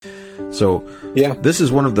So Yeah. this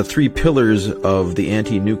is one of the three pillars of the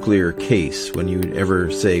anti-nuclear case. When you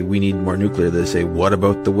ever say we need more nuclear, they say, what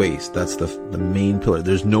about the waste? That's the main pillar.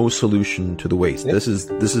 There's no solution to the waste. Yep. This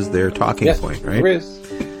is their talking Yes, point, right? there is.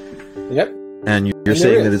 Yep. And you're And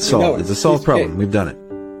saying there that is. it's solved. We know It's a it's solved piece of problem. cake. We've done it.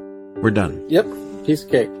 We're done. Yep. Piece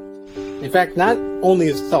of cake. In fact, not only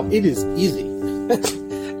is it solved, it is easy. I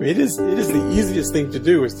mean, it is the easiest thing to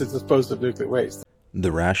do is to dispose of nuclear waste.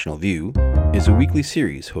 The Rational View is a weekly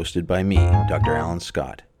series hosted by me, Dr. Alan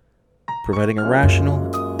Scott, providing a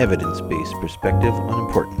rational, evidence-based perspective on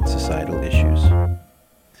important societal issues.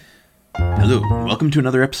 Hello, and welcome to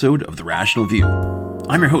another episode of The Rational View.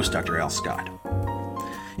 I'm your host, Dr. Al Scott.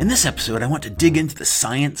 In this episode, I want to dig into the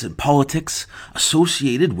science and politics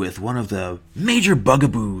associated with one of the major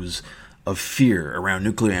bugaboos of fear around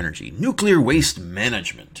nuclear energy, nuclear waste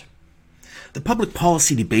management. The public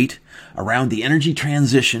policy debate around the energy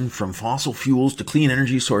transition from fossil fuels to clean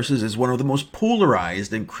energy sources is one of the most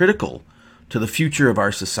polarized and critical to the future of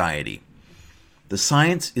our society. The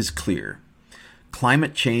science is clear.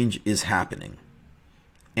 Climate change is happening.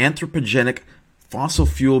 Anthropogenic fossil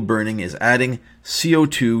fuel burning is adding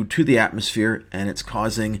CO2 to the atmosphere, and it's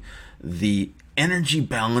causing the energy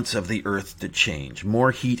balance of the Earth to change.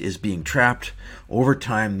 More heat is being trapped. Over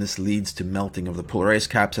time, this leads to melting of the polar ice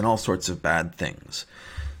caps and all sorts of bad things.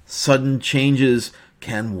 Sudden changes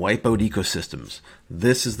can wipe out ecosystems.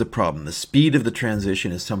 This is the problem. The speed of the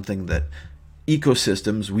transition is something that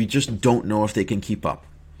ecosystems, we just don't know if they can keep up.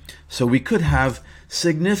 So we could have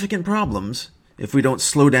significant problems if we don't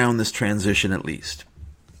slow down this transition at least.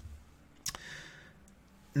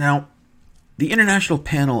 Now, the International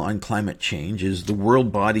Panel on Climate Change is the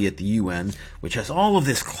world body at the UN, which has all of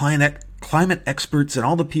this climate experts and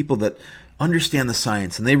all the people that understand the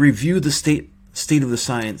science, and they review the state of the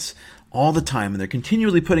science all the time, and they're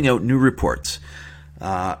continually putting out new reports.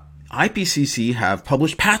 IPCC have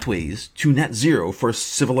published pathways to net zero for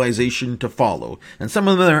civilization to follow, and some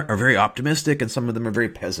of them are very optimistic and some of them are very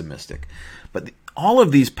pessimistic. But all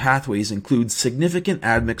of these pathways include significant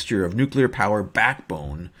admixture of nuclear power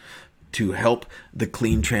backbone to help the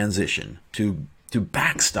clean transition, to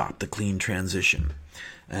backstop the clean transition.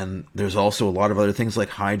 And there's also a lot of other things like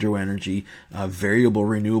hydro energy, variable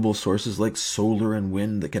renewable sources like solar and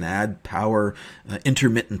wind that can add power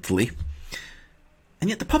intermittently. And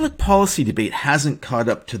yet the public policy debate hasn't caught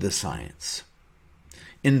up to the science.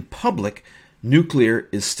 In public, nuclear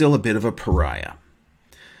is still a bit of a pariah.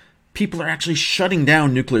 People are actually shutting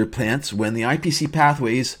down nuclear plants when the IPCC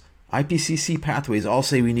pathways all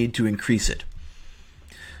say we need to increase it.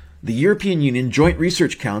 The European Union Joint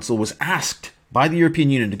Research Council was asked by the European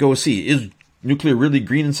Union to go see, is nuclear really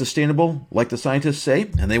green and sustainable, like the scientists say?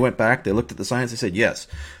 And they went back, they looked at the science, they said, yes,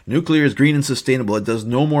 nuclear is green and sustainable. It does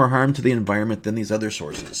no more harm to the environment than these other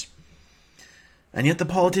sources. And yet the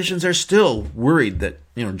politicians are still worried that,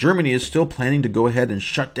 Germany is still planning to go ahead and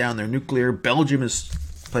shut down their nuclear. Belgium is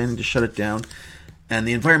planning to shut it down. And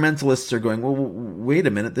the environmentalists are going, well, wait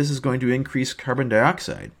a minute, this is going to increase carbon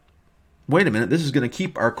dioxide. Wait a minute, this is going to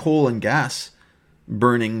keep our coal and gas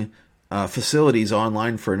burning facilities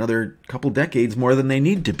online for another couple decades more than they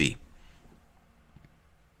need to be.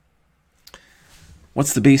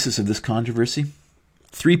 What's the basis of this controversy?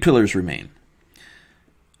 Three pillars remain.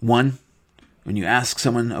 One, when you ask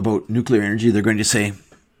someone about nuclear energy, they're going to say,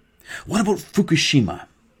 what about Fukushima?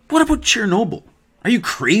 What about Chernobyl? Are you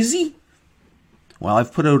crazy? Well,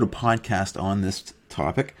 I've put out a podcast on this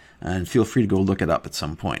topic, and feel free to go look it up at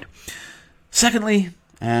some point. Secondly,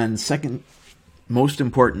 and second most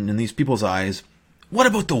important in these people's eyes, what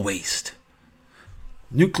about the waste?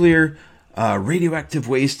 Nuclear radioactive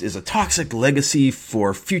waste is a toxic legacy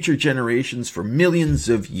for future generations for millions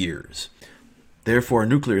of years. Therefore,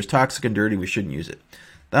 nuclear is toxic and dirty. We shouldn't use it.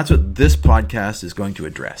 That's what this podcast is going to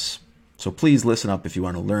address. So please listen up if you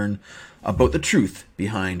want to learn about the truth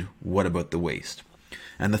behind what about the waste.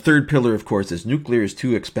 And the third pillar, of course, is nuclear is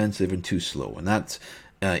too expensive and too slow. And that's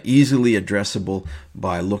easily addressable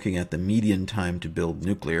by looking at the median time to build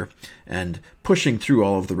nuclear and pushing through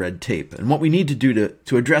all of the red tape. And what we need to do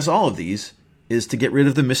to address all of these is to get rid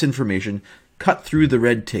of the misinformation, cut through the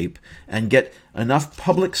red tape, and get enough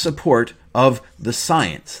public support of the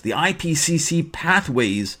science, the IPCC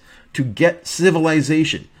pathways to get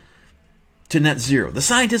civilization to net zero. The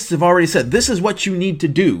scientists have already said this is what you need to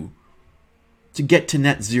do to get to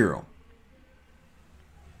net zero.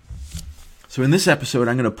 So in this episode,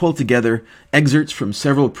 I'm going to pull together excerpts from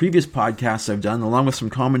several previous podcasts I've done, along with some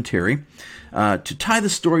commentary, to tie the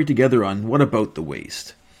story together on what about the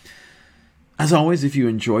waste. As always, if you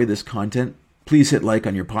enjoy this content, please hit like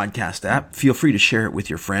on your podcast app. Feel free to share it with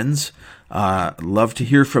your friends. Love to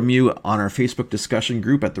hear from you on our Facebook discussion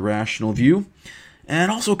group at The Rational View.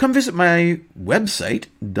 And also come visit my website,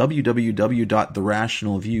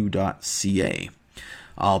 www.therationalview.ca.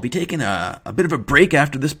 I'll be taking a bit of a break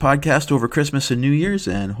after this podcast over Christmas and New Year's,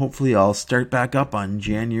 and hopefully I'll start back up on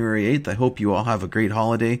January 8th. I hope you all have a great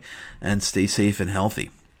holiday and stay safe and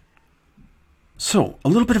healthy. So, a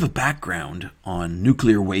little bit of a background on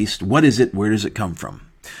nuclear waste. What is it? Where does it come from?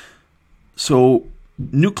 So,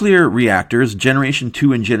 nuclear reactors, Generation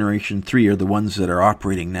 2 and Generation 3 are the ones that are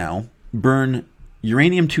operating now, burn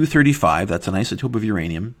uranium-235, that's an isotope of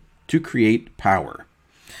uranium, to create power.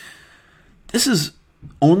 This is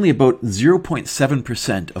only about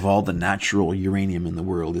 0.7% of all the natural uranium in the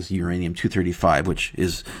world is uranium-235, which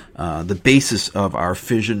is the basis of our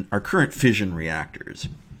current fission reactors.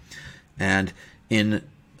 And in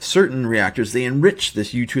certain reactors, they enrich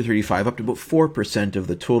this U-235 up to about 4% of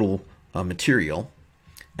the total material,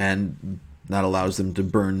 and that allows them to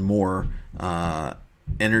burn more,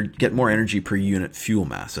 get more energy per unit fuel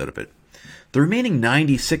mass out of it. The remaining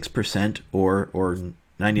 96%, or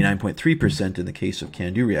 99.3% in the case of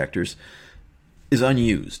CANDU reactors, is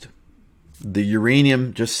unused. The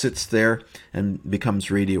uranium just sits there and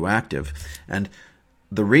becomes radioactive. And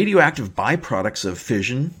the radioactive byproducts of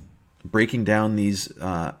fission, breaking down these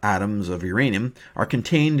atoms of uranium, are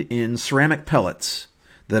contained in ceramic pellets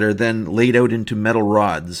that are then laid out into metal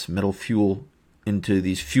rods, metal fuel, into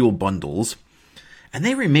these fuel bundles. And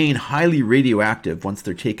they remain highly radioactive once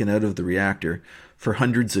they're taken out of the reactor for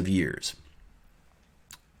hundreds of years.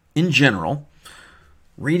 In general,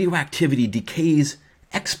 radioactivity decays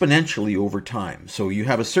exponentially over time. So you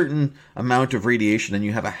have a certain amount of radiation and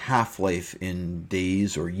you have a half-life in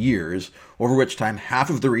days or years, over which time half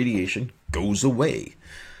of the radiation goes away.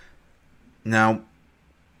 Now,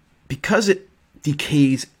 because it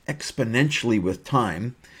decays exponentially with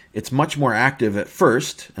time, it's much more active at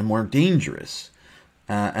first and more dangerous.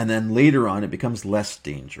 And then later on, it becomes less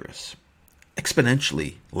dangerous,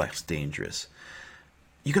 exponentially less dangerous.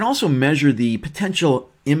 You can also measure the potential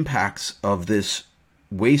impacts of this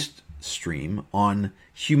waste stream on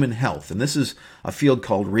human health. And this is a field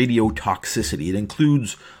called radiotoxicity. It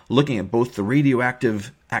includes looking at both the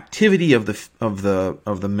radioactive activity of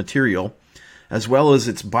the material, as well as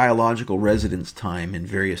its biological residence time in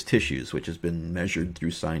various tissues, which has been measured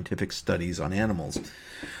through scientific studies on animals.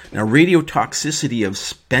 Now, radiotoxicity of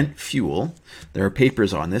spent fuel, there are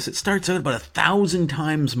papers on this, it starts out about 1,000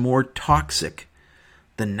 times more toxic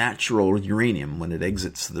than natural uranium when it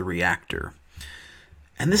exits the reactor.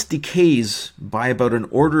 And this decays by about an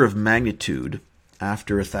order of magnitude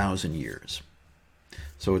after 1,000 years.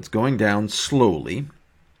 So it's going down slowly.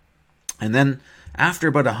 And then after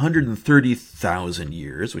about 130,000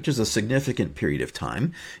 years, which is a significant period of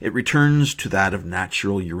time, it returns to that of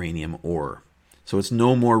natural uranium ore. So it's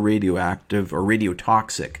no more radioactive or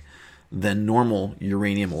radiotoxic than normal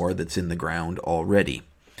uranium ore that's in the ground already.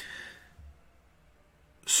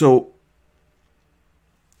 So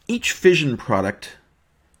each fission product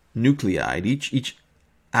nuclide, each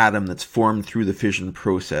atom that's formed through the fission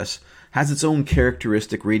process, has its own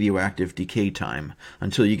characteristic radioactive decay time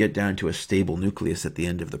until you get down to a stable nucleus at the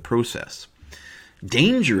end of the process.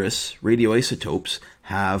 Dangerous radioisotopes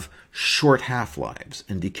have short half-lives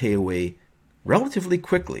and decay away relatively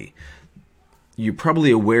quickly. You're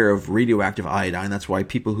probably aware of radioactive iodine. That's why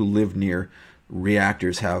people who live near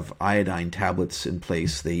reactors have iodine tablets in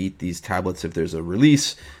place. They eat these tablets if there's a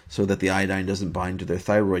release so that the iodine doesn't bind to their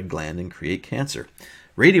thyroid gland and create cancer.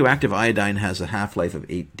 Radioactive iodine has a half-life of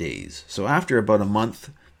 8 days. So after about a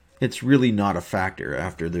month, it's really not a factor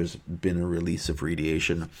after there's been a release of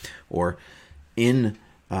radiation. Or in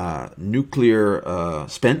nuclear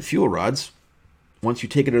spent fuel rods, once you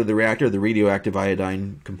take it out of the reactor, the radioactive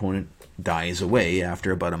iodine component dies away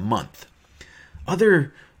after about a month.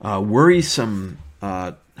 Other worrisome,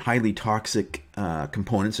 highly toxic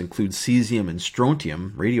components include cesium and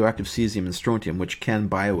strontium, radioactive cesium and strontium, which can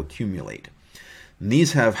bioaccumulate. And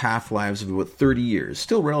these have half-lives of about 30 years,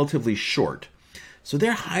 still relatively short. So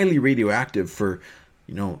they're highly radioactive for,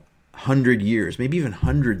 100 years, maybe even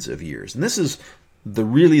hundreds of years. And this is the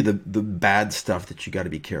bad stuff that you got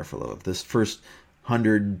to be careful of. This first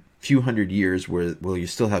few hundred years where you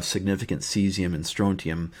still have significant cesium and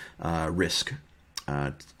strontium risk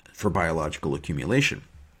for biological accumulation.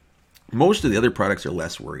 Most of the other products are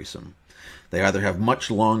less worrisome. They either have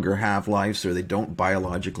much longer half-lives or they don't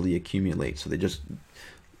biologically accumulate, so they just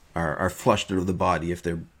are flushed out of the body if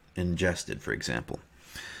they're ingested, for example.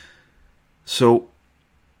 So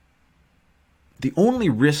the only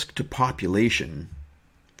risk to population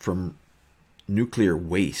from nuclear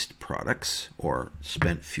waste products or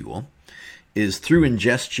spent fuel is through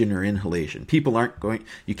ingestion or inhalation.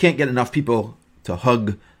 You can't get enough people to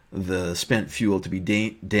hug the spent fuel to be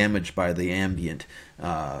damaged by the ambient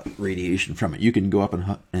radiation from it. You can go up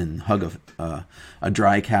and hug a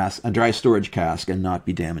dry storage cask and not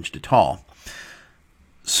be damaged at all.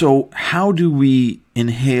 So how do we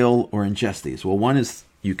inhale or ingest these? Well, one is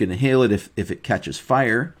you can inhale it if it catches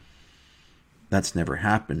fire. That's never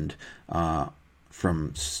happened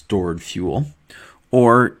from stored fuel.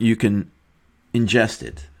 Or you can ingest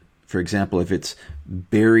it. For example, if it's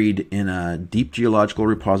buried in a deep geological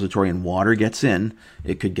repository and water gets in,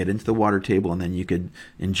 it could get into the water table, and then you could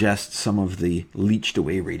ingest some of the leached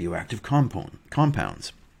away radioactive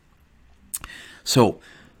compounds. So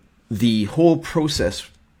the whole process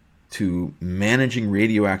to managing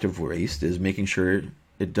radioactive waste is making sure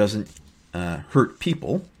it doesn't hurt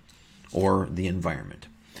people or the environment.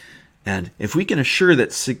 And if we can assure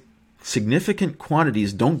that significant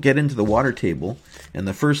quantities don't get into the water table in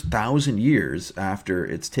the first 1,000 years after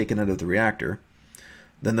it's taken out of the reactor,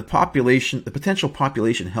 then the potential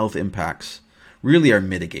population health impacts really are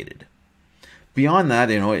mitigated. Beyond that,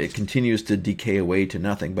 it continues to decay away to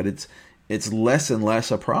nothing, but it's less and less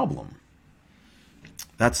a problem.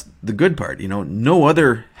 That's the good part. No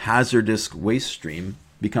other hazardous waste stream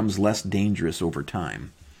becomes less dangerous over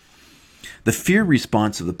time. The fear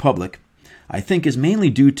response of the public, I think, is mainly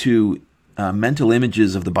due to mental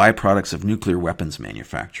images of the byproducts of nuclear weapons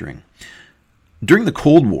manufacturing. During the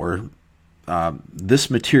Cold War,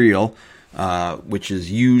 this material, which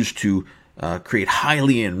is used to create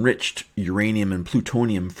highly enriched uranium and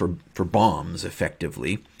plutonium for bombs,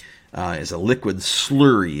 effectively, is a liquid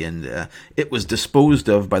slurry, and it was disposed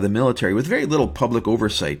of by the military with very little public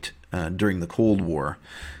oversight during the Cold War.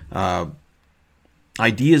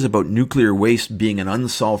 Ideas about nuclear waste being an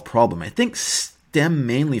unsolved problem, I think, stem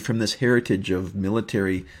mainly from this heritage of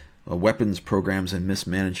military weapons programs and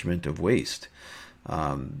mismanagement of waste.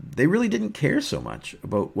 They really didn't care so much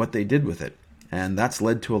about what they did with it, and that's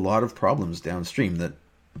led to a lot of problems downstream that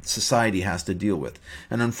society has to deal with.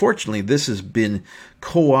 And unfortunately, this has been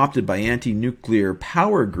co-opted by anti-nuclear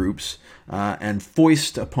power groups and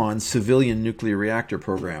foisted upon civilian nuclear reactor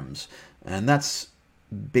programs. And that's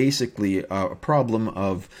basically a problem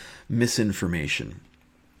of misinformation.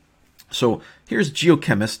 So here's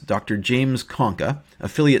geochemist Dr. James Conca,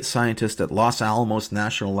 affiliate scientist at Los Alamos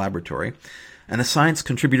National Laboratory, and a science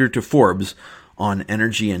contributor to Forbes on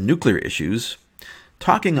energy and nuclear issues,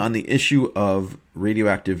 talking on the issue of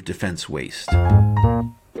radioactive defense waste.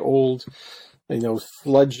 Old,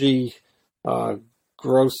 sludgy,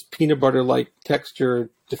 gross peanut butter-like texture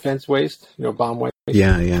defense waste, bomb waste.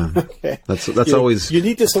 Yeah. Okay. That's always you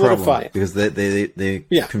need to solidify it because they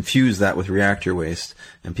confuse that with reactor waste,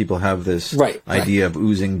 and people have this idea of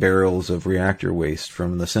oozing barrels of reactor waste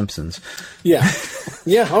from The Simpsons. Yeah.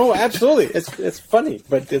 Oh, absolutely. It's funny,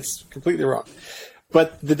 but it's completely wrong.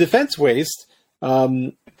 But the defense waste,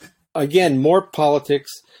 again, more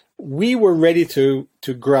politics. We were ready to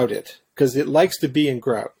grout it because it likes to be in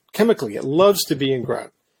grout. Chemically, it loves to be in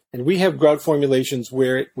grout. And we have grout formulations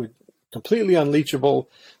where it would completely unleachable,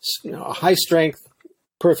 high strength,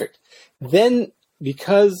 perfect. Then,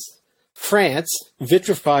 because France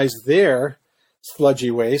vitrifies their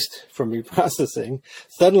sludgy waste from reprocessing,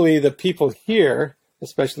 suddenly the people here,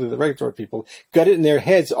 especially the regulatory people, got it in their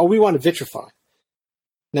heads, we want to vitrify.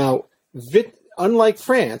 Now, unlike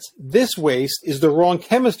France, this waste is the wrong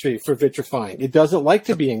chemistry for vitrifying. It doesn't like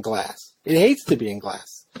to be in glass. It hates to be in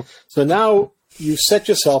glass. So now you set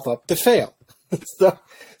yourself up to fail.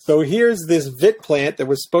 So here's this VIT plant that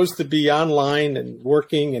was supposed to be online and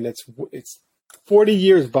working, and it's 40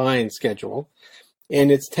 years behind schedule,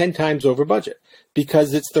 and it's 10 times over budget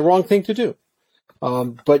because it's the wrong thing to do.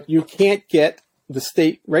 But you can't get the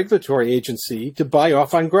state regulatory agency to buy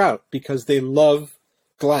off on grout because they love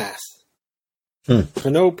glass for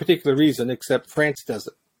no particular reason except France does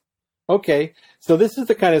it. Okay, so this is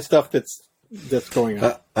the kind of stuff that's going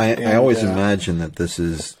on. I always imagine that this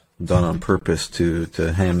is done on purpose to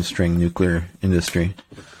hamstring nuclear industry.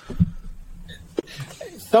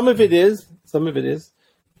 Some of it is. Some of it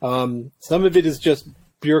is just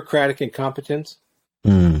bureaucratic incompetence.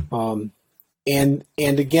 And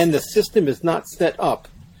again, the system is not set up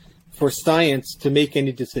for science to make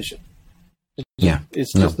any decision.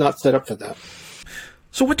 It's just not set up for that.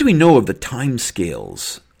 So what do we know of the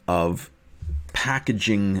timescales of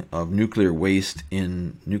packaging of nuclear waste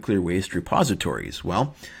in nuclear waste repositories?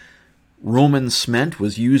 Well, Roman cement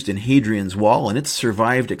was used in Hadrian's Wall, and it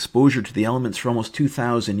survived exposure to the elements for almost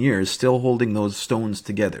 2,000 years, still holding those stones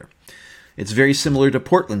together. It's very similar to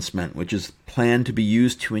Portland cement, which is planned to be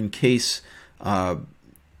used to encase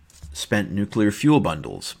spent nuclear fuel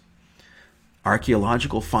bundles.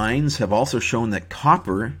 Archaeological finds have also shown that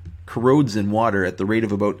copper corrodes in water at the rate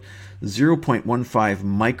of about 0.15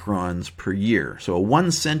 microns per year. So a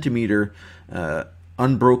 1 centimeter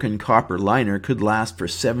unbroken copper liner could last for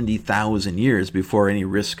 70,000 years before any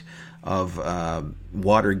risk of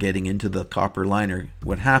water getting into the copper liner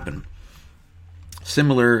would happen.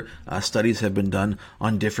 Similar studies have been done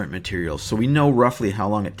on different materials, so we know roughly how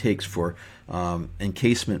long it takes for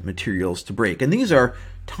encasement materials to break. And these are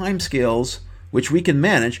timescales which we can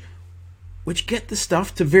manage, which get the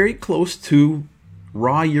stuff to very close to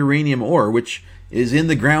raw uranium ore, which is in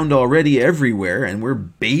the ground already everywhere, and we're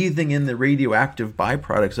bathing in the radioactive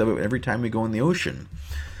byproducts of it every time we go in the ocean.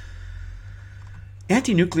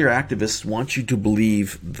 Anti-nuclear activists want you to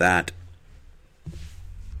believe that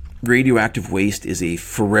radioactive waste is a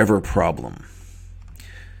forever problem.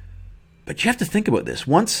 But you have to think about this.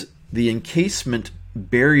 Once the encasement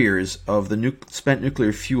barriers of the spent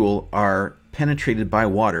nuclear fuel are penetrated by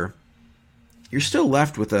water, you're still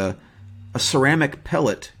left with a ceramic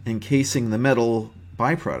pellet encasing the metal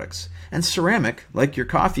byproducts. And ceramic, like your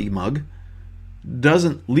coffee mug,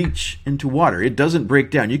 doesn't leach into water. It doesn't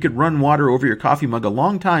break down. You could run water over your coffee mug a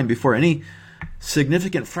long time before any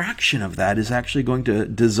significant fraction of that is actually going to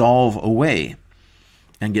dissolve away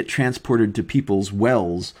and get transported to people's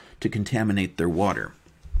wells to contaminate their water.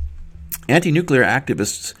 Anti-nuclear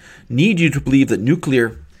activists need you to believe that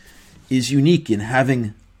nuclear is unique in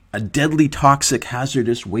having a deadly, toxic,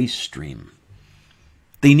 hazardous waste stream.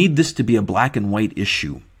 They need this to be a black and white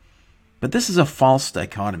issue. But this is a false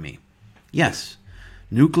dichotomy. Yes,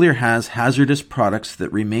 nuclear has hazardous products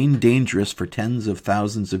that remain dangerous for tens of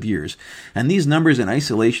thousands of years, and these numbers in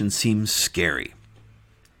isolation seem scary.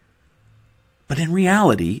 But in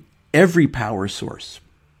reality, every power source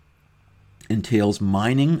entails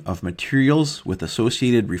mining of materials with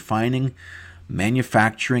associated refining,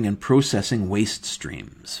 manufacturing, and processing waste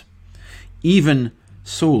streams. Even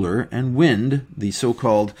solar and wind, the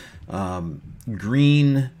so-called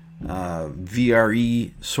green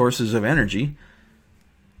VRE sources of energy,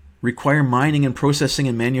 require mining and processing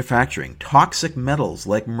and manufacturing. Toxic metals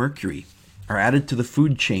like mercury are added to the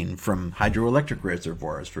food chain from hydroelectric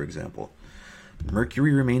reservoirs, for example.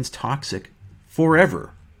 Mercury remains toxic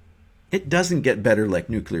forever. It doesn't get better like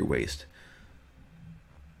nuclear waste.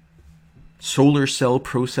 Solar cell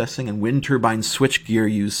processing and wind turbine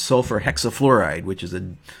switchgear use sulfur hexafluoride, which is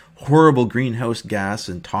a horrible greenhouse gas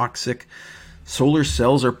and toxic. Solar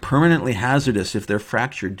cells are permanently hazardous if they're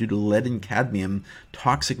fractured due to lead and cadmium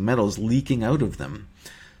toxic metals leaking out of them.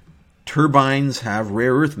 Turbines have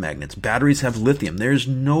rare earth magnets. Batteries have lithium. There's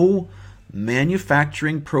no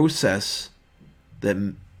manufacturing process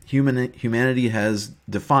that humanity has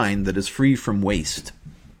defined that is free from waste.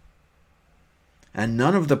 And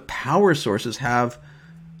none of the power sources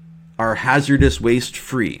are hazardous waste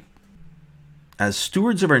free. As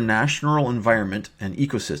stewards of our national environment and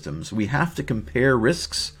ecosystems, we have to compare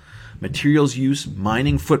risks, materials use,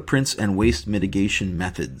 mining footprints, and waste mitigation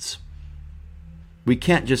methods. We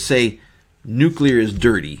can't just say nuclear is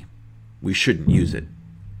dirty, we shouldn't use it.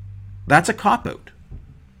 That's a cop-out.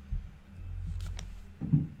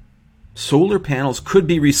 Solar panels could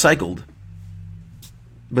be recycled,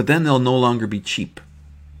 but then they'll no longer be cheap.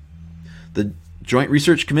 The Joint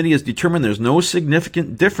Research Committee has determined there's no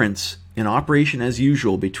significant difference in operation as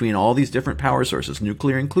usual between all these different power sources,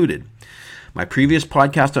 nuclear included. My previous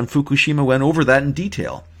podcast on Fukushima went over that in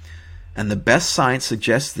detail, and the best science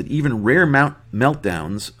suggests that even rare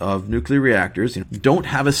meltdowns of nuclear reactors don't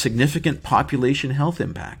have a significant population health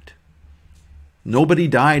impact. Nobody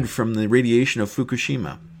died from the radiation of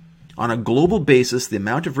Fukushima. On a global basis, the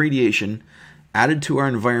amount of radiation added to our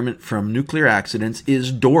environment from nuclear accidents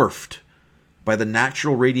is dwarfed by the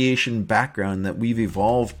natural radiation background that we've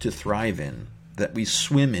evolved to thrive in, that we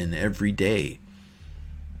swim in every day.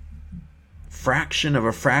 Fraction of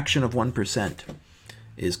 1%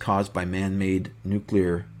 is caused by man-made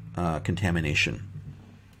nuclear contamination.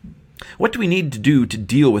 What do we need to do to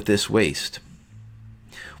deal with this waste?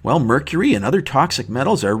 Well, mercury and other toxic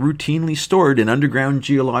metals are routinely stored in underground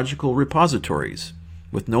geological repositories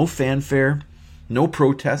with no fanfare, no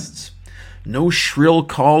protests, no shrill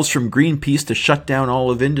calls from Greenpeace to shut down all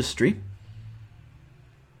of industry.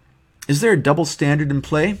 Is there a double standard in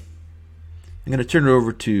play? I'm going to turn it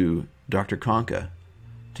over to Dr. Conca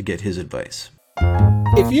to get his advice.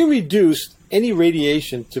 If you reduce any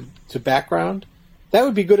radiation to background, that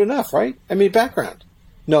would be good enough, right? I mean, background.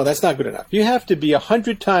 No, that's not good enough. You have to be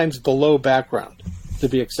 100 times below background to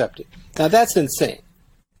be accepted. Now, that's insane.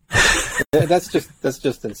 That's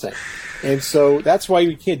just insane. And so that's why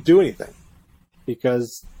we can't do anything,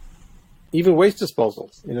 because even waste disposal.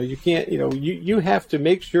 You can't. You have to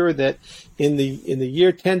make sure that in the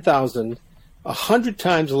year 10,000, 100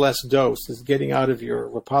 times less dose is getting out of your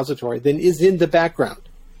repository than is in the background.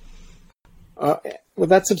 Well,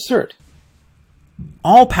 that's absurd.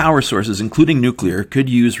 All power sources, including nuclear, could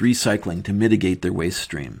use recycling to mitigate their waste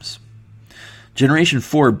streams. Generation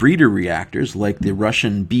 4 breeder reactors, like the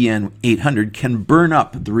Russian BN-800, can burn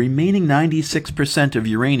up the remaining 96% of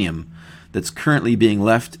uranium that's currently being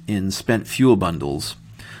left in spent fuel bundles,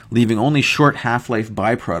 leaving only short half-life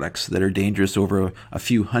byproducts that are dangerous over a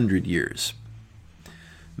few hundred years.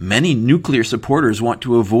 Many nuclear supporters want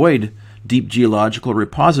to avoid deep geological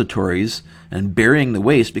repositories and burying the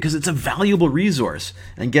waste because it's a valuable resource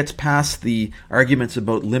and gets past the arguments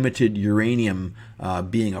about limited uranium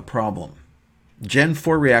being a problem. Gen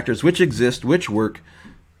 4 reactors, which exist, which work,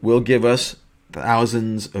 will give us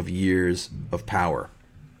thousands of years of power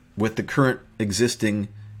with the current existing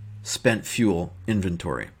spent fuel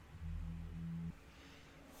inventory.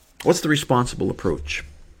 What's the responsible approach?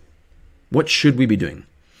 What should we be doing?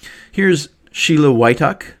 Here's Sheila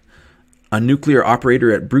Whitetuck, a nuclear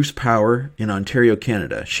operator at Bruce Power in Ontario,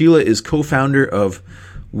 Canada. Sheila is co-founder of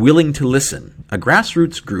Willing to Listen, a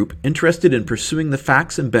grassroots group interested in pursuing the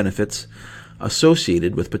facts and benefits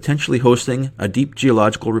associated with potentially hosting a deep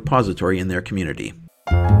geological repository in their community.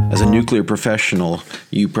 As a nuclear professional,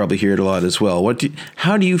 you probably hear it a lot as well.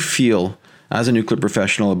 How do you feel as a nuclear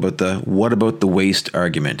professional about what about the waste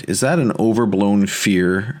argument? Is that an overblown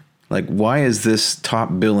fear? Like, why is this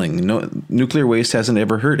top billing? No, nuclear waste hasn't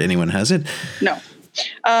ever hurt anyone, has it? No.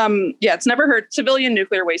 It's never hurt. Civilian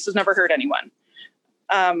nuclear waste has never hurt anyone.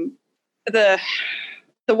 The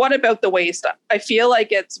what about the waste? I feel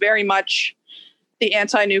like it's very much the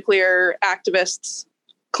anti-nuclear activists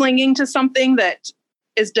clinging to something that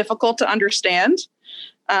is difficult to understand.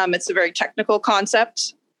 It's a very technical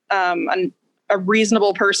concept. And a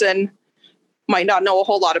reasonable person might not know a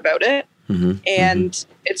whole lot about it. And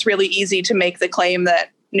it's really easy to make the claim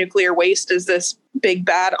that nuclear waste is this big,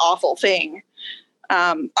 bad, awful thing.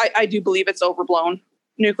 I do believe it's overblown.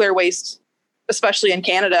 Nuclear waste, especially in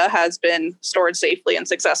Canada, has been stored safely and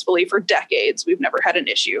successfully for decades. We've never had an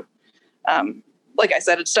issue. Like I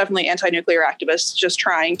said, it's definitely anti-nuclear activists just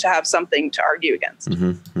trying to have something to argue against.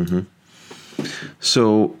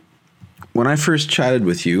 So when I first chatted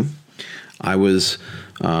with you, I was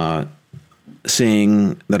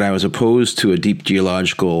saying that I was opposed to a deep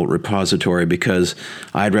geological repository because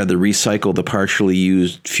I'd rather recycle the partially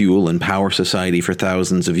used fuel and power society for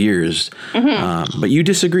thousands of years. But you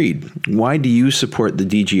disagreed. Why do you support the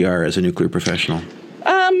DGR as a nuclear professional?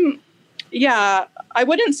 I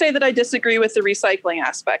wouldn't say that I disagree with the recycling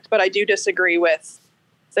aspect, but I do disagree with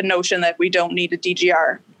the notion that we don't need a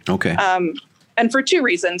DGR. Okay. And for two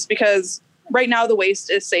reasons, because right now the waste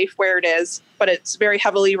is safe where it is, but it's very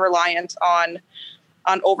heavily reliant on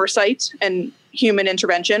oversight and human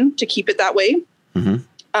intervention to keep it that way.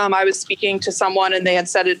 I was speaking to someone and they had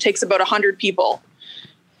said it takes about 100 people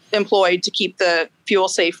employed to keep the fuel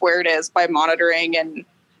safe where it is by monitoring, and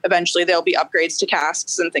eventually there'll be upgrades to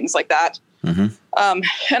casks and things like that.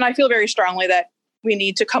 And I feel very strongly that we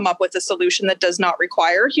need to come up with a solution that does not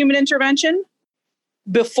require human intervention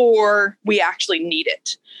before we actually need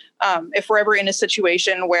it. If we're ever in a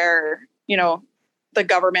situation where, the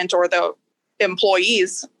government or the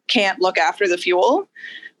employees can't look after the fuel,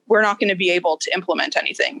 we're not going to be able to implement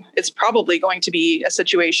anything. It's probably going to be a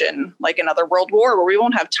situation like another world war where we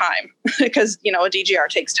won't have time because, a DGR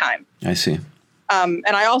takes time. I see. And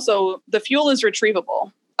the fuel is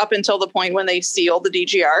retrievable up until the point when they seal the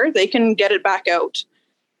DGR. They can get it back out,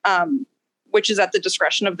 which is at the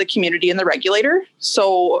discretion of the community and the regulator.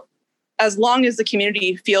 So as long as the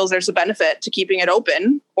community feels there's a benefit to keeping it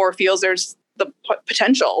open or feels there's the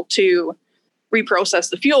potential to reprocess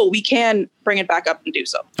the fuel, we can bring it back up and do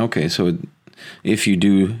so. Okay, so if you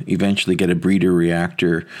do eventually get a breeder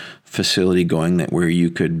reactor facility going where you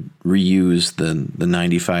could reuse the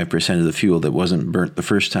 95% of the fuel that wasn't burnt the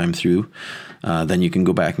first time through, then you can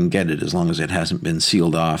go back and get it as long as it hasn't been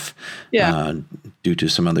sealed off due to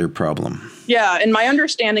some other problem. Yeah, and my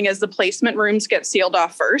understanding is the placement rooms get sealed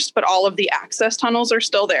off first, but all of the access tunnels are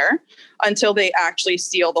still there until they actually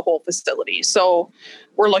seal the whole facility. So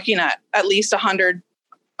we're looking at least 100,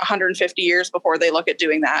 150 years before they look at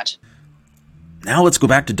doing that. Now let's go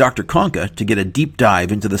back to Dr. Conca to get a deep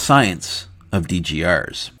dive into the science of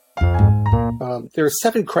DGRs. There are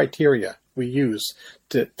 7 criteria we use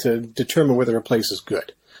to determine whether a place is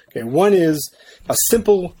good. Okay, one is a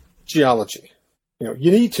simple geology.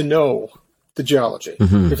 You need to know the geology.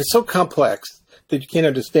 If it's so complex, that you can't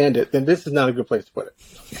understand it, then this is not a good place to put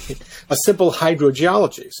it. A simple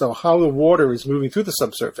hydrogeology, so how the water is moving through the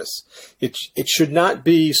subsurface. It should not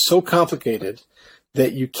be so complicated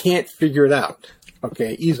that you can't figure it out,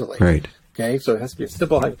 okay, easily. Right. Okay, so it has to be a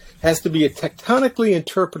simple, it has to be a tectonically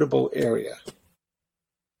interpretable area.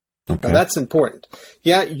 Okay. Now, that's important.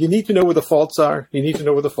 Yeah, you need to know where the faults are. You need to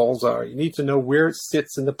know where the falls are. You need to know where it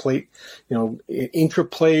sits in the plate,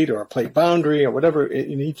 intraplate or a plate boundary or whatever.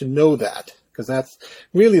 You need to know that, because that's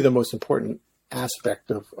really the most important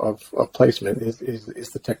aspect of placement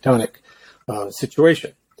is the tectonic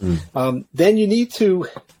situation. Then you need to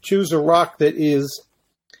choose a rock that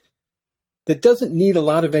doesn't need a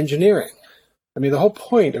lot of engineering. I mean, the whole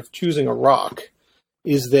point of choosing a rock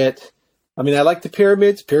is that, I mean, I like the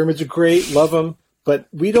pyramids. Pyramids are great, love them, but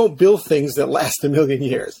we don't build things that last a million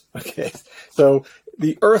years. Okay, so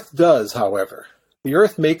the Earth does, however. The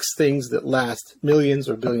Earth makes things that last millions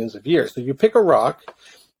or billions of years. So you pick a rock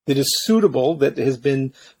that is suitable, that has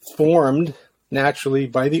been formed naturally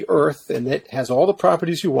by the Earth, and that has all the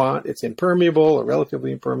properties you want. It's impermeable or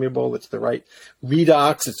relatively impermeable. It's the right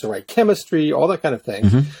redox. It's the right chemistry, all that kind of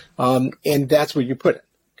thing. And that's where you put it.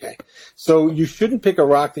 Okay, so you shouldn't pick a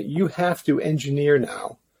rock that you have to engineer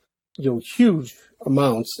now, huge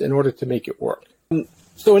amounts in order to make it work.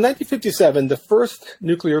 So in 1957, the first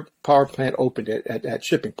nuclear power plant opened at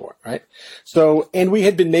Shippingport, right? So, and we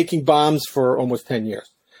had been making bombs for almost 10 years,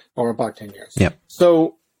 or about 10 years. Yep.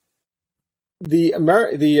 So the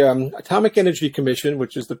Atomic Energy Commission,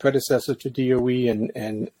 which is the predecessor to DOE and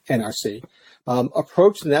NRC,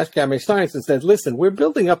 approached the National Academy of Science and said, listen, we're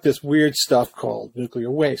building up this weird stuff called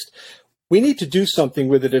nuclear waste. We need to do something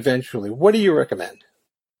with it eventually. What do you recommend?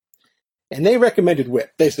 And they recommended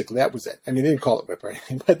WIPP. Basically, that was it. I mean, they didn't call it WIPP or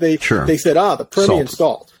anything, but they said, the Permian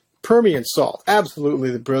salt. Permian salt.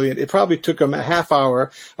 Absolutely brilliant. It probably took them a half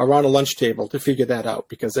hour around a lunch table to figure that out,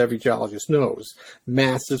 because every geologist knows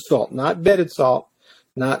massive salt, not bedded salt,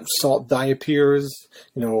 not salt diapirs,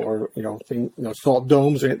 salt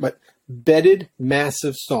domes, but bedded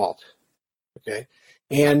massive salt. Okay.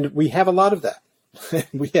 And we have a lot of that.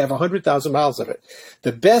 We have 100,000 miles of it.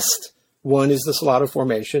 The best one is the Salado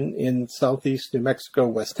Formation in southeast New Mexico,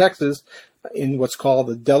 West Texas, in what's called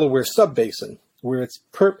the Delaware Subbasin, where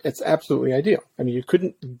it's absolutely ideal. I mean, you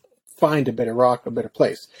couldn't find a better rock, a better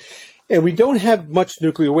place. And we don't have much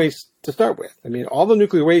nuclear waste to start with. I mean, all the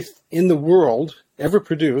nuclear waste in the world ever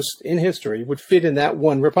produced in history would fit in that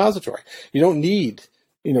one repository. You don't need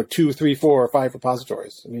 2, 3, 4, or 5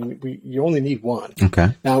 repositories. I mean, you only need one. Okay.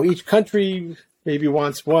 Now, each country maybe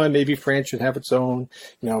wants one. Maybe France should have its own.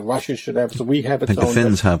 Russia should have its own. We have its own. I think the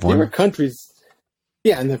Finns have one. There are countries,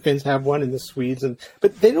 and the Finns have one, and the Swedes,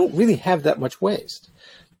 but they don't really have that much waste.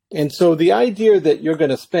 And so the idea that you're going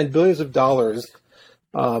to spend billions of dollars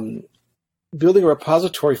building a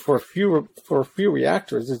repository for a few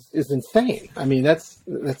reactors is insane. I mean, that's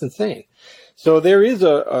insane. So there is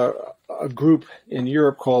a group in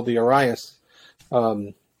Europe called the Arias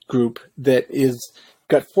group that is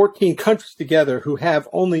got 14 countries together who have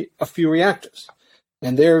only a few reactors,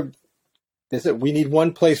 and they said we need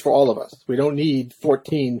one place for all of us. We don't need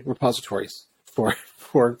 14 repositories for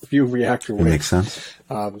a few reactor waste. That makes sense.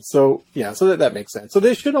 So that makes sense. So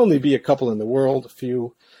there should only be a couple in the world, a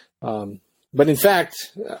few. But in fact,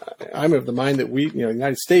 I'm of the mind that the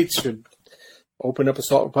United States should open up a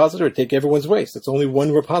salt repository, take everyone's waste. It's only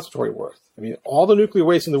one repository worth. I mean, all the nuclear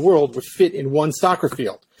waste in the world would fit in one soccer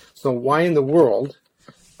field. So why in the world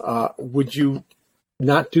would you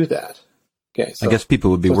not do that? Okay, so, I guess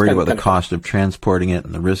people would be worried about the cost of transporting it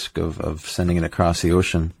and the risk of sending it across the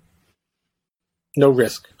ocean. No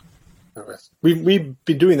risk. No risk. We've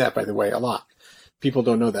been doing that, by the way, a lot. People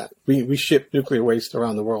don't know that. We ship nuclear waste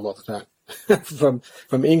around the world all the time.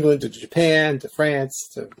 from England to Japan to France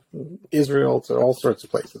to Israel to all sorts of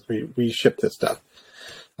places. We ship this stuff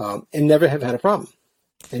and never have had a problem.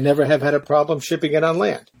 And never have had a problem shipping it on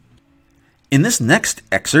land. In this next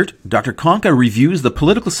excerpt, Dr. Conca reviews the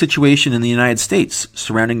political situation in the United States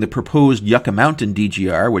surrounding the proposed Yucca Mountain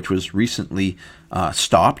DGR, which was recently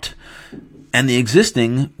stopped, and the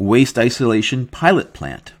existing waste isolation pilot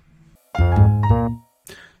plant.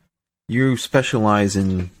 You specialize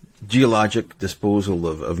in geologic disposal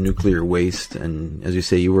of nuclear waste, and as you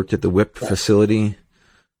say, you worked at the WIPP facility.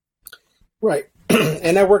 Right.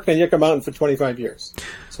 And I worked on Yucca Mountain for 25 years.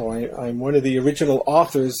 So I'm one of the original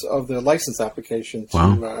authors of the license application to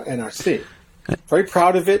NRC. Very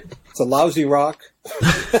proud of it. It's a lousy rock.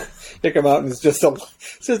 Yucca Mountain is just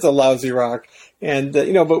a lousy rock. And,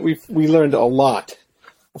 but we learned a lot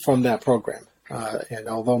from that program. And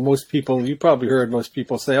although most people, you probably heard most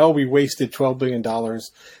people say, we wasted $12 billion.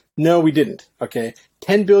 No, we didn't. Okay.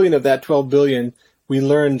 10 billion of that 12 billion we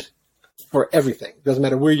learned for everything. Doesn't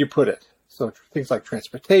matter where you put it. So things like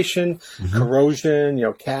transportation, corrosion,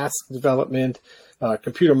 cask development,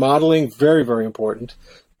 computer modeling, very, very important,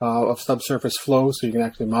 of subsurface flow, so you can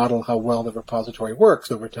actually model how well the repository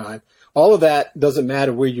works over time. All of that doesn't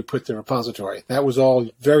matter where you put the repository. That was all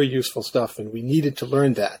very useful stuff, and we needed to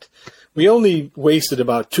learn that. We only wasted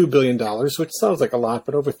about $2 billion, which sounds like a lot,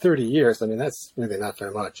 but over 30 years, I mean, that's really not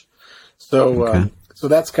very much. So, so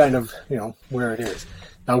that's kind of, where it is.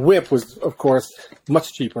 Now, WIP was, of course,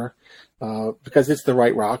 much cheaper because it's the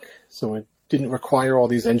right rock, so it didn't require all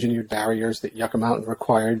these engineered barriers that Yucca Mountain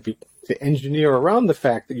required to engineer around the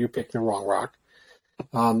fact that you picked the wrong rock.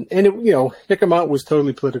 And Yucca Mountain was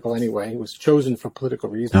totally political anyway. It was chosen for political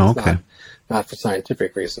reasons, not for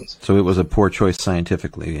scientific reasons. So it was a poor choice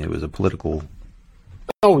scientifically. It was a political.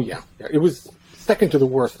 Oh yeah, it was second to the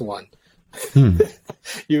worst one.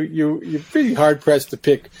 You're pretty hard pressed to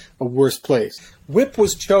pick a worse place. WIP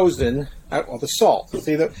was chosen. The salt.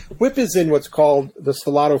 See, the WIP is in what's called the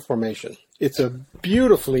Salado Formation. It's a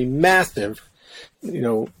beautifully massive,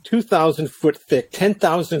 2,000 foot thick,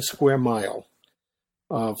 10,000 square mile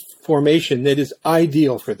formation that is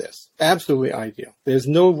ideal for this. Absolutely ideal. There's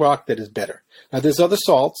no rock that is better. Now, there's other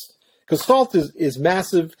salts, because salt is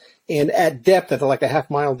massive, and at depth, at like a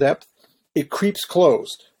half-mile depth, it creeps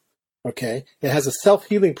closed. Okay? It has a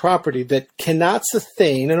self-healing property that cannot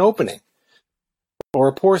sustain an opening, or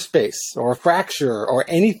a pore space, or a fracture, or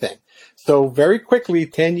anything. So very quickly,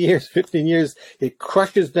 10 years, 15 years, it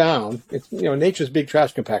crushes down. It's, nature's big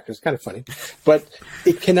trash compactor. It's kind of funny, but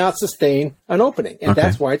it cannot sustain an opening. And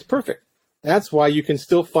that's why it's perfect. That's why you can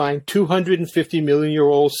still find 250 million year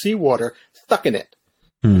old seawater stuck in it.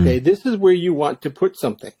 Okay. This is where you want to put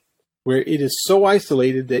something, where it is so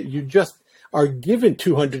isolated that you just are given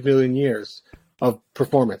 200 million years of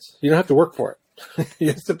performance. You don't have to work for it.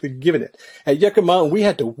 You're simply given it. At Yucca Mountain, we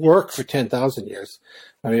had to work for 10,000 years.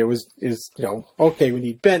 I mean, okay, we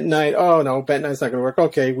need bentonite. Oh, no, bentonite's not going to work.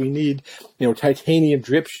 Okay, we need, titanium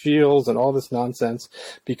drip shields and all this nonsense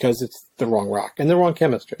because it's the wrong rock and the wrong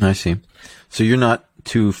chemistry. I see. So you're not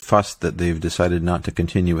too fussed that they've decided not to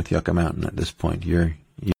continue with Yucca Mountain at this point. You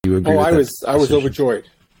agree with that? I was overjoyed.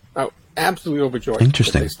 Absolutely overjoyed.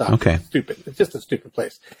 Interesting. Okay. It's stupid. It's just a stupid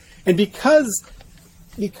place. And because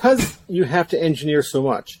you have to engineer so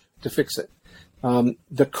much to fix it,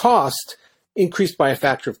 the cost increased by a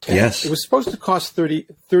factor of 10. Yes. It was supposed to cost 30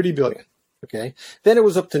 billion. Okay. Then it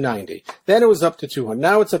was up to 90. Then it was up to 200.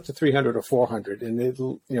 Now it's up to 300 or 400.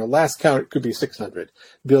 And last count, it could be $600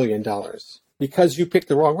 billion because you picked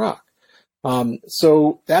the wrong rock.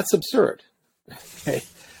 So that's absurd. Okay.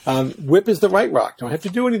 WIP is the right rock. Don't have to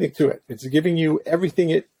do anything to it. It's giving you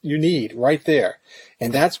everything you need right there.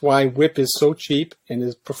 And that's why WIP is so cheap and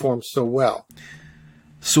has performed so well.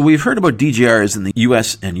 So we've heard about DGRs in the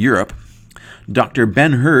US and Europe. Dr.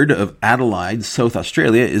 Ben Hurd of Adelaide, South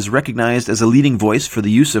Australia, is recognized as a leading voice for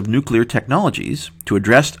the use of nuclear technologies to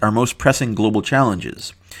address our most pressing global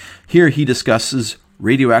challenges. Here he discusses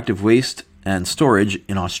radioactive waste and storage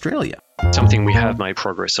in Australia. Something we have made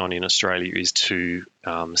progress on in Australia is to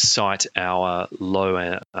site our low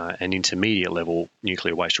and intermediate level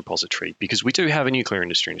nuclear waste repository, because we do have a nuclear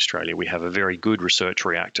industry in Australia. We have a very good research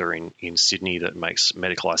reactor in Sydney that makes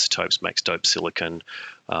medical isotopes, makes dope silicon,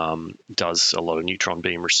 does a lot of neutron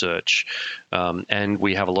beam research, and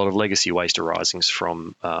we have a lot of legacy waste arising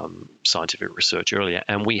from scientific research earlier,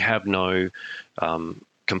 and we have no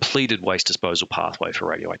completed waste disposal pathway for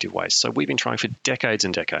radioactive waste. So we've been trying for decades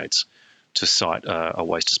and decades to site a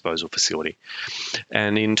waste disposal facility.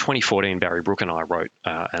 And in 2014, Barry Brook and I wrote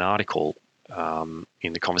an article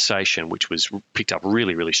in The Conversation, which was picked up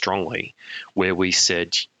really, really strongly, where we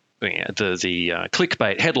said the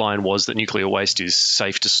clickbait headline was that nuclear waste is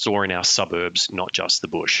safe to store in our suburbs, not just the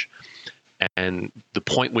bush. And the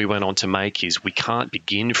point we went on to make is we can't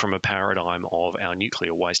begin from a paradigm of our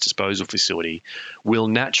nuclear waste disposal facility will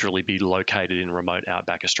naturally be located in remote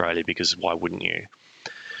outback Australia, because why wouldn't you?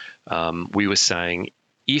 We were saying,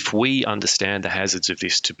 if we understand the hazards of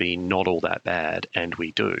this to be not all that bad, and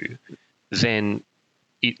we do, then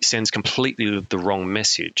it sends completely the wrong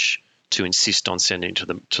message to insist on sending to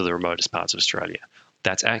the remotest parts of Australia.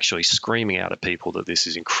 That's actually screaming out at people that this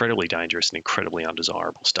is incredibly dangerous and incredibly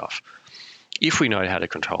undesirable stuff. If we know how to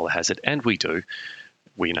control the hazard, and we do,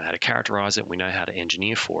 we know how to characterize it, we know how to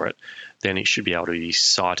engineer for it, then it should be able to be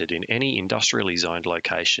sited in any industrially zoned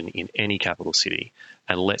location in any capital city.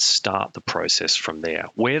 And let's start the process from there.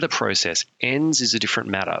 Where the process ends is a different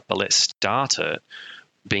matter, but let's start it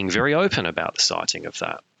being very open about the siting of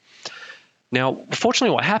that. Now,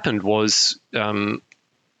 fortunately, what happened was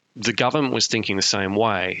the government was thinking the same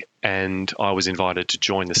way, and I was invited to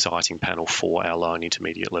join the siting panel for our low and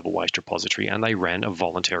intermediate level waste repository, and they ran a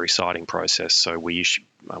voluntary siting process. So we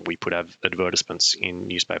put advertisements in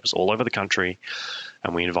newspapers all over the country,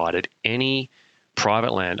 and we invited any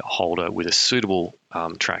private land holder with a suitable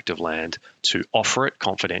tract of land to offer it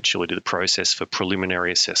confidentially to the process for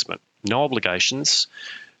preliminary assessment. No obligations,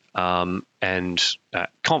 and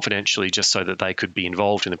confidentially, just so that they could be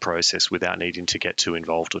involved in the process without needing to get too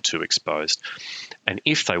involved or too exposed. And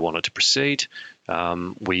if they wanted to proceed,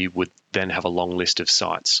 we would then have a long list of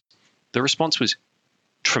sites. The response was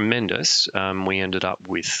tremendous. We ended up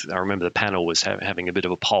with, I remember the panel was having a bit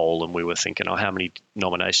of a poll, and we were thinking, how many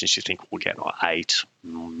nominations do you think we'll get? 8,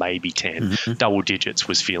 maybe 10. Mm-hmm. Double digits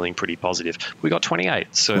was feeling pretty positive. We got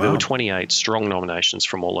 28. So There were 28 strong nominations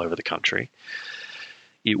from all over the country.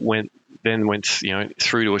 It went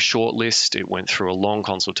through to a short list. It went through a long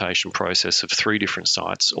consultation process of 3 different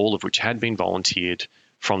sites, all of which had been volunteered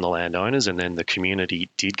from the landowners, and then the community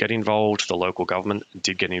did get involved, the local government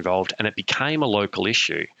did get involved, and it became a local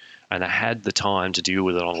issue, and they had the time to deal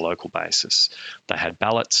with it on a local basis. They had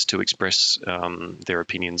ballots to express their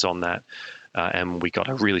opinions on that, and we got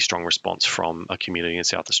a really strong response from a community in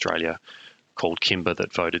South Australia called Kimber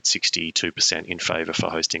that voted 62% in favour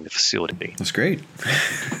for hosting the facility. That's great.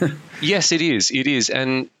 Yes, it is. It is.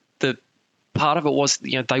 And the part of it was,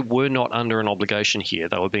 they were not under an obligation here.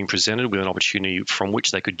 They were being presented with an opportunity from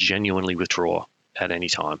which they could genuinely withdraw at any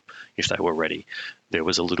time if they were ready. There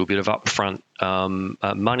was a little bit of upfront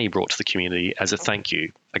money brought to the community as a thank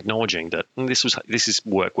you, acknowledging that this is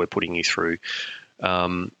work we're putting you through.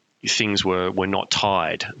 Things were not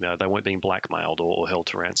tied. They weren't being blackmailed or held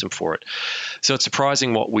to ransom for it. So it's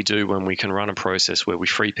surprising what we do when we can run a process where we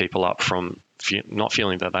free people up from not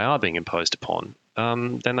feeling that they are being imposed upon.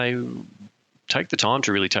 Then they take the time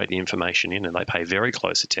to really take the information in, and they pay very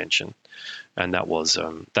close attention. And that was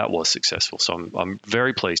successful. So I'm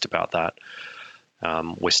very pleased about that.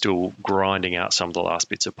 We're still grinding out some of the last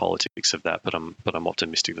bits of politics of that, but I'm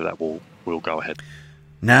optimistic that will go ahead.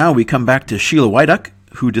 Now we come back to Sheila Wyduck,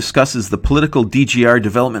 who discusses the political DGR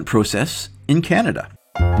development process in Canada.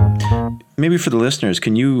 Maybe for the listeners,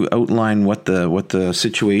 can you outline what the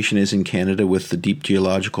situation is in Canada with the deep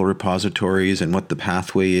geological repositories and what the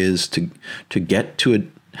pathway is to get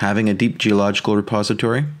to having a deep geological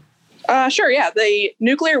repository? Sure, yeah. The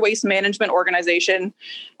Nuclear Waste Management Organization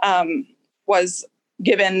was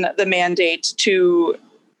given the mandate to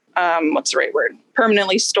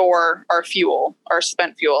permanently store our fuel, our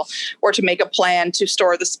spent fuel, or to make a plan to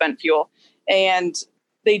store the spent fuel. And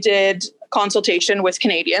they did consultation with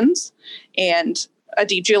Canadians, and a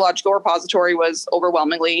deep geological repository was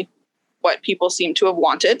overwhelmingly what people seem to have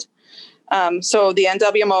wanted. So the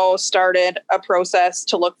NWMO started a process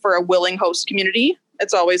to look for a willing host community.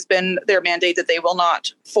 It's always been their mandate that they will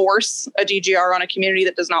not force a DGR on a community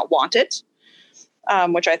that does not want it,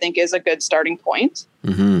 which I think is a good starting point.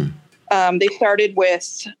 Mm-hmm. They started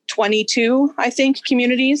with 22, I think,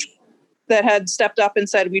 communities that had stepped up and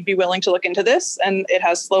said we'd be willing to look into this, and it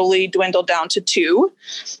has slowly dwindled down to 2.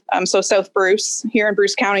 So South Bruce here in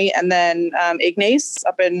Bruce County, and then Ignace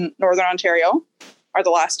up in Northern Ontario are the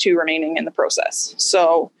last 2 remaining in the process.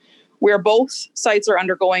 So where both sites are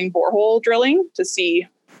undergoing borehole drilling to see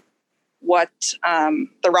what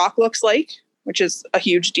the rock looks like, which is a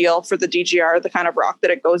huge deal for the DGR, the kind of rock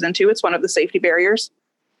that it goes into. It's one of the safety barriers.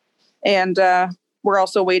 And we're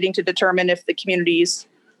also waiting to determine if the communities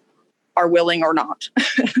are willing or not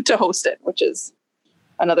to host it, which is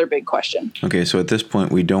another big question. Okay, so at this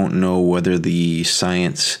point, we don't know whether the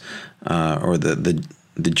science or the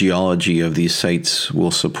geology of these sites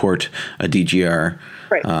will support a DGR.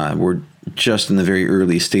 Right. We're just in the very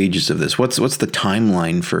early stages of this. What's the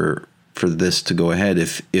timeline for this to go ahead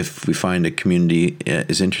if we find a community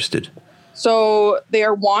is interested? So they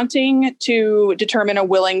are wanting to determine a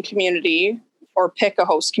willing community or pick a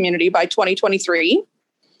host community by 2023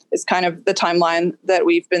 is kind of the timeline that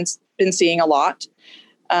we've been seeing a lot.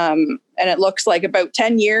 And it looks like about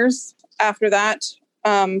 10 years after that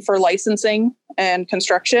for licensing and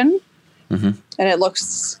construction. Mm-hmm. And it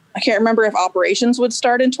looks, I can't remember if operations would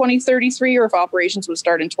start in 2033 or if operations would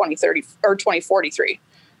start in 2030 or 2043.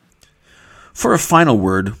 For a final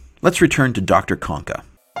word, let's return to Dr. Conca.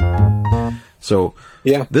 So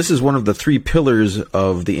This is one of the 3 pillars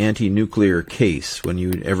of the anti-nuclear case. When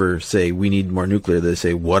you ever say we need more nuclear, they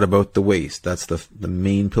say, what about the waste? That's the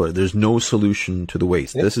main pillar. There's no solution to the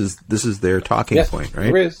waste. Yep. This is their talking point,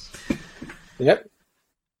 right? There is. Yep.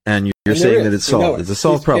 And you're saying that it's solved. It's a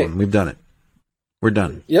solved problem. We've done it. We're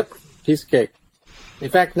done. Yep. Piece of cake. In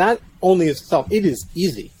fact, not only is it solved, it is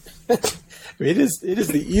easy. It is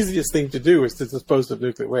the easiest thing to do is to dispose of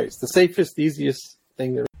nuclear waste. The safest, easiest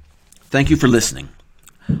thing there is. Thank you for listening.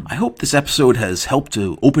 I hope this episode has helped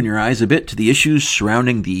to open your eyes a bit to the issues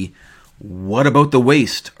surrounding the "what about the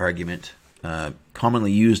waste" argument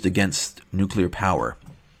commonly used against nuclear power.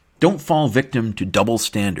 Don't fall victim to double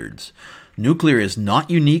standards. Nuclear is not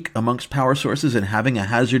unique amongst power sources in having a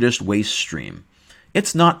hazardous waste stream.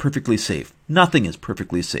 It's not perfectly safe. Nothing is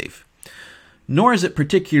perfectly safe. Nor is it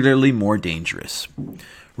particularly more dangerous.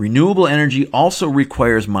 Renewable energy also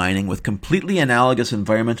requires mining with completely analogous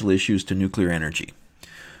environmental issues to nuclear energy.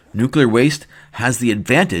 Nuclear waste has the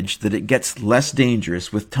advantage that it gets less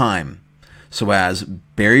dangerous with time. So as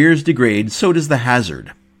barriers degrade, so does the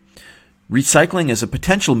hazard. Recycling is a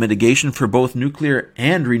potential mitigation for both nuclear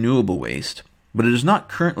and renewable waste, but it is not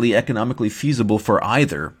currently economically feasible for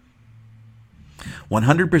either.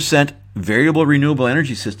 100% variable renewable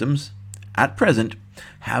energy systems, at present,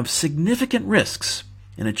 have significant risks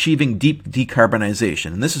in achieving deep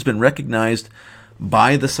decarbonization, and this has been recognized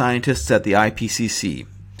by the scientists at the IPCC.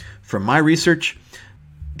 From my research,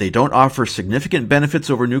 they don't offer significant benefits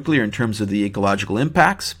over nuclear in terms of the ecological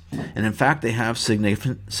impacts, and in fact they have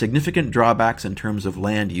significant drawbacks in terms of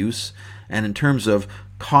land use and in terms of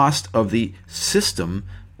cost of the system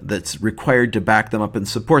that's required to back them up and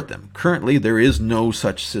support them. Currently, there is no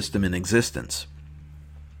such system in existence.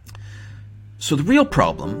 So the real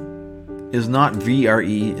problem is not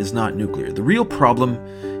VRE, is not nuclear. The real problem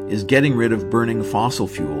is getting rid of burning fossil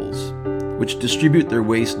fuels, which distribute their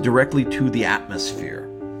waste directly to the atmosphere,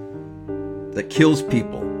 that kills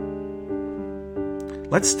people.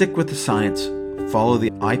 Let's stick with the science, follow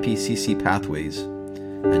the IPCC pathways,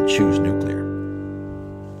 and choose nuclear.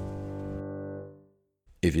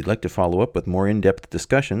 If you'd like to follow up with more in-depth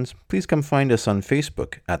discussions, please come find us on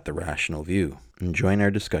Facebook at The Rational View and join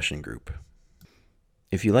our discussion group.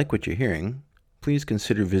 If you like what you're hearing, please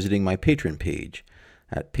consider visiting my Patreon page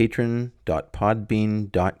at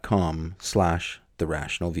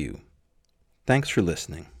patron.podbean.com/therationalview. Thanks for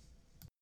listening.